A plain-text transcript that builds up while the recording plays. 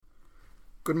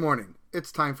Good morning.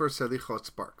 It's time for Selichot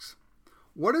Sparks.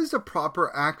 What is the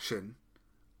proper action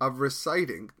of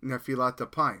reciting Nefilat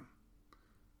Apayim?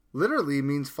 Literally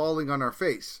means falling on our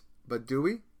face, but do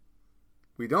we?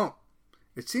 We don't.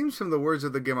 It seems from the words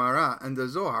of the Gemara and the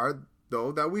Zohar,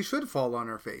 though, that we should fall on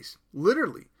our face,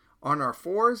 literally, on our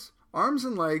fours, arms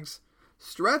and legs,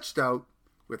 stretched out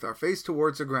with our face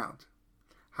towards the ground.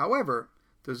 However,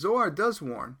 the Zohar does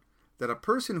warn that a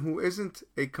person who isn't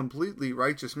a completely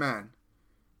righteous man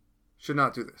should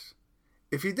not do this.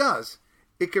 If he does,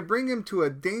 it could bring him to a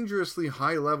dangerously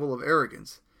high level of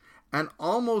arrogance and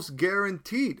almost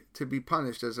guaranteed to be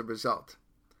punished as a result.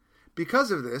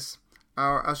 Because of this,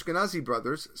 our Ashkenazi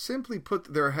brothers simply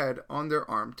put their head on their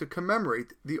arm to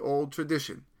commemorate the old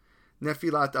tradition,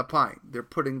 Nefilat Apayim. They're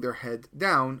putting their head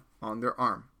down on their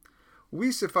arm.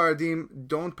 We Sephardim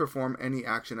don't perform any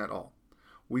action at all.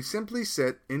 We simply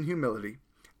sit in humility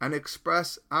and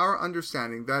express our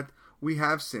understanding that we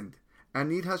have sinned and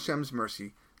need Hashem's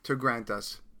mercy to grant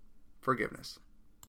us forgiveness.